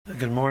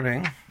Good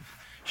morning.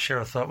 Share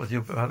a thought with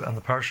you on the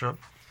parsha.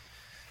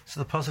 So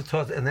the pasuk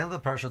talks, and the end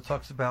of the parsha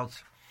talks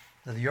about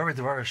that the Yorei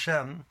Devar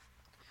Hashem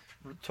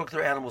took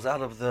their animals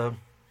out of the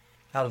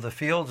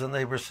fields, and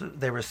they were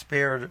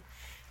spared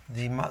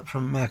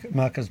from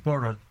Makas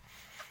Borad.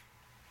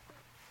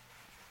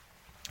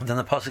 And then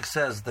the pasuk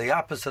says the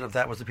opposite of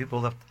that was the people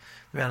who left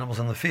their animals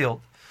in the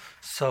field.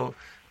 So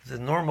the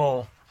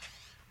normal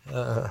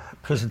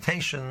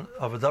presentation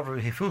of a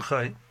davar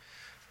hifuchai,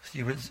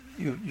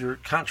 you're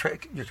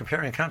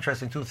comparing and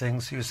contrasting two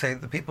things. You say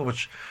the people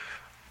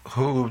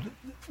who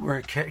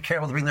were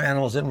careful to bring their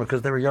animals in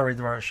because they were Yorei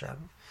Devar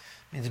Hashem.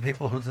 Means the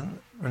people who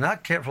were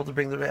not careful to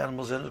bring their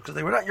animals in because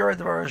they were not Yorei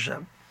Devar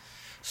Hashem.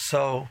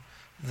 So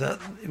the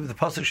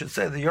pasuk should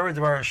say the Yorei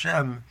Devar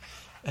Hashem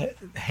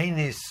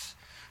heinis,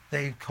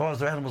 they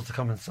caused their animals to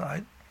come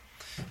inside.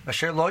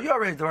 Masher lo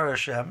Yorei Devar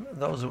Hashem,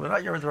 those who were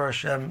not Yorei Devar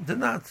Hashem did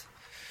not.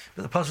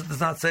 But the pasuk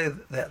does not say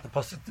that. The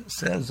pasuk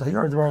says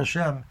Yorei Devar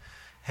Hashem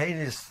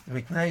heinis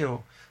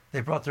mikneu, they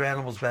brought their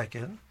animals back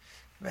in.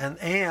 And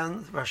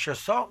Masher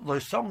lo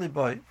somli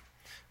boy,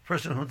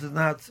 person who did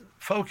not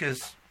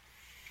focus,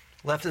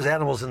 left his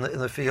animals in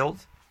the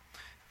field,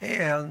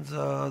 and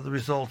the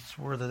results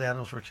were that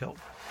animals were killed.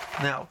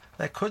 Now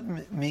that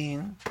could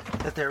mean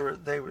that they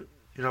were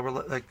were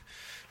like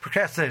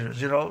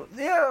procrastinators.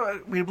 Yeah,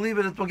 we believe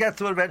it. We'll get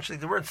to it eventually.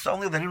 They weren't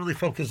solely. They didn't really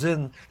focus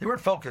in. They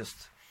weren't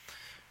focused.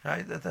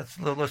 Right? That's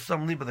a little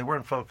somely, but they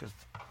weren't focused.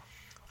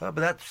 But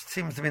that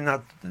seems to be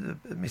not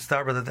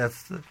mistarba.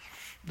 That's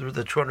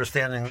the true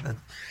understanding that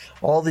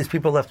all these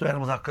people left their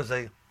animals out because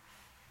they,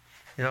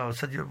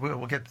 said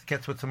we'll get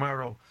to it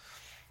tomorrow.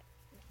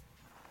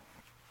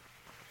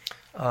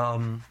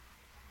 So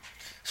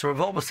Rav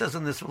Wolbe says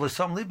in this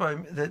L'Sam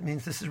Liba, that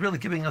means this is really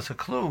giving us a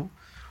clue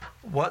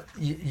what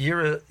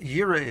Yira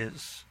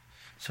is.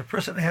 So a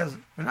person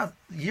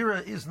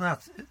Yira is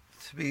not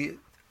to be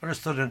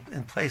understood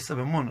in place of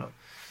Emunah,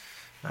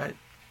 right?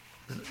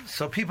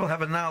 So people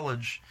have a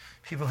knowledge,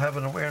 people have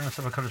an awareness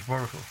of HaKadosh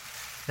Baruch Hu.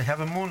 They have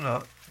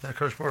Emunah that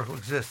HaKadosh Baruch Hu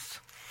exists.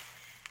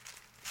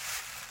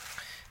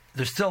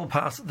 There's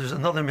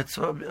another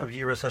mitzvah of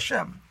Yiras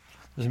Hashem.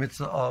 There's a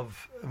mitzvah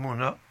of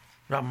Emunah,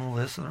 Rambam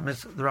lists, and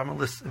the Rambam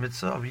lists the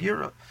mitzvah of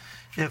Yira.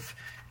 If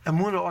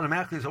Emunah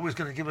automatically is always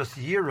going to give us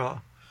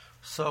Yira,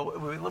 so it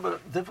would be a little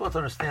bit difficult to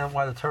understand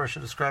why the Torah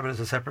should describe it as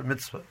a separate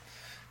mitzvah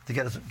to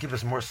give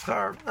us more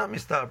schar, not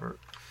mistaber.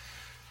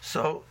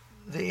 So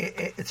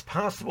it's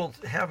possible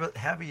to have an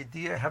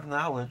idea, have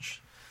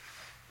knowledge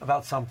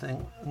about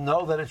something,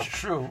 know that it's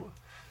true,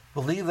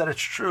 believe that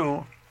it's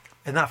true,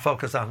 and not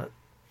focus on it,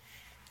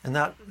 and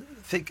not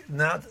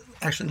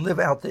actually live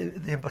out the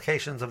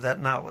implications of that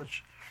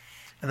knowledge.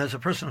 And there's a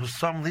person who's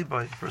some liba,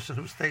 a person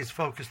who stays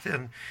focused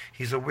in,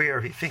 he's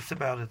aware, he thinks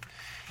about it,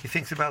 he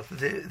thinks about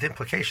the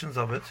implications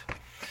of it.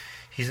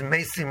 He's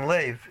mesim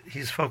lev,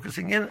 he's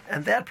focusing in,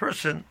 and that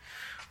person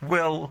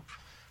will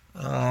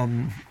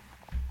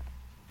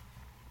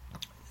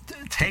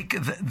take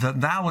the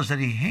knowledge that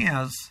he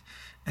has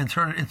and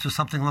turn it into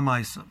something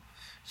lemaisa.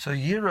 So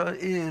Yira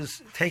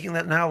is taking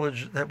that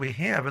knowledge that we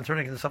have and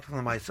turning it into something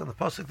lemaisa. And the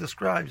pasuk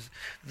describes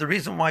the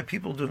reason why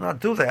people do not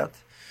do that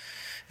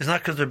is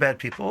not because they're bad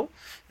people,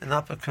 and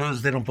not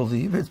because they don't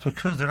believe. It's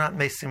because they're not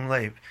mesim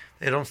lev.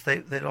 They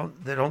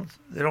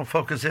don't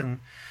focus in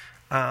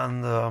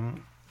on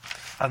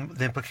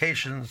the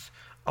implications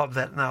of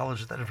that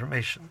knowledge, that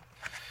information.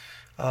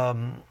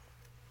 Then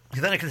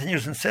it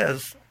continues and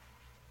says,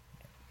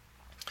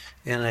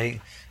 in a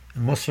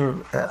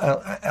Musar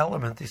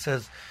element, he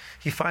says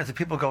he finds that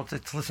people go to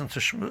listen to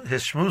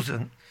his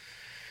shmuzin.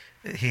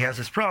 He has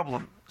this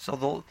problem,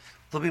 so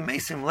they'll be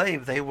mesim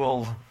lev. They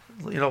will,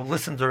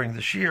 listen during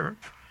the shir,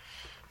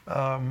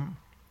 but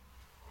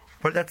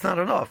that's not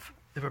enough.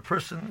 If a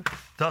person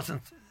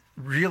doesn't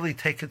really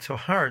take it to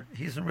heart,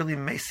 he isn't really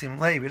mesim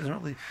lev. He doesn't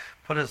really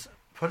put his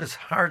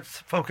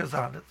heart's focus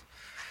on it.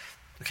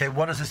 Okay,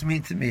 what does this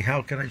mean to me?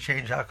 How can I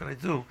change? How can I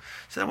do?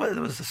 So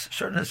there was a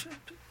certain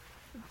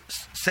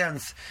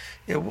sense,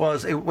 it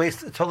was a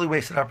totally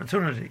wasted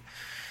opportunity.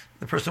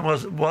 The person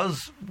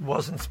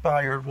was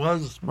inspired,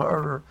 was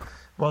murder,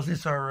 was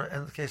nisara,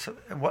 and okay, so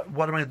what am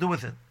I going to do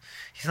with it?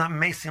 He's not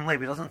mesim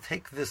lev. He doesn't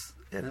take this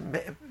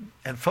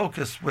and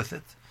focus with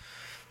it.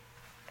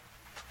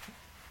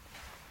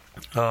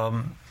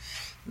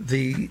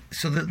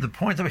 The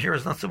point over here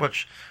is not so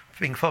much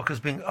being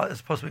focused, as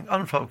opposed to being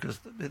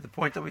unfocused. The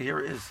point over here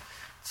is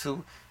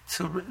to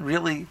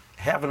really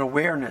have an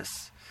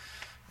awareness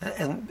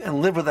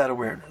and live with that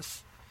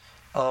awareness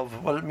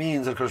of what it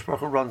means that Kadosh Baruch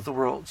Hu runs the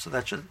world. So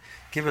that should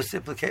give us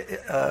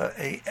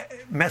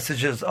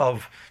messages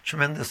of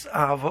tremendous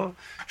ava,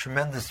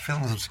 tremendous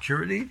feelings of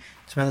security,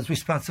 tremendous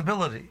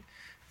responsibility,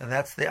 and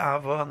that's the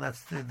ava, and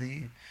that's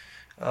the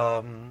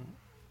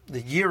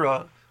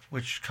yira,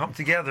 which come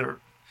together.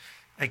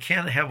 I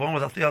can't have one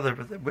without the other,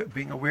 but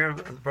being aware of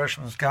the Baruch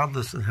Shalom's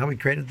godless and how he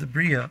created the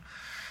Bria,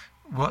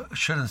 what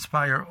should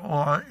inspire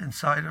awe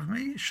inside of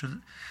me,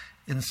 should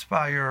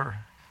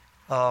inspire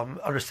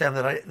understand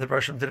that the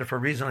Baruch Hashem did it for a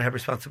reason. I have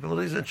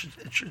responsibilities, and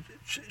it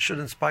should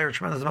inspire a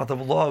tremendous amount of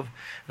love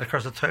and of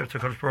course the Torah to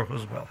Kodesh Baruch Hu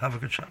as well. Have a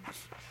good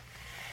Shabbos.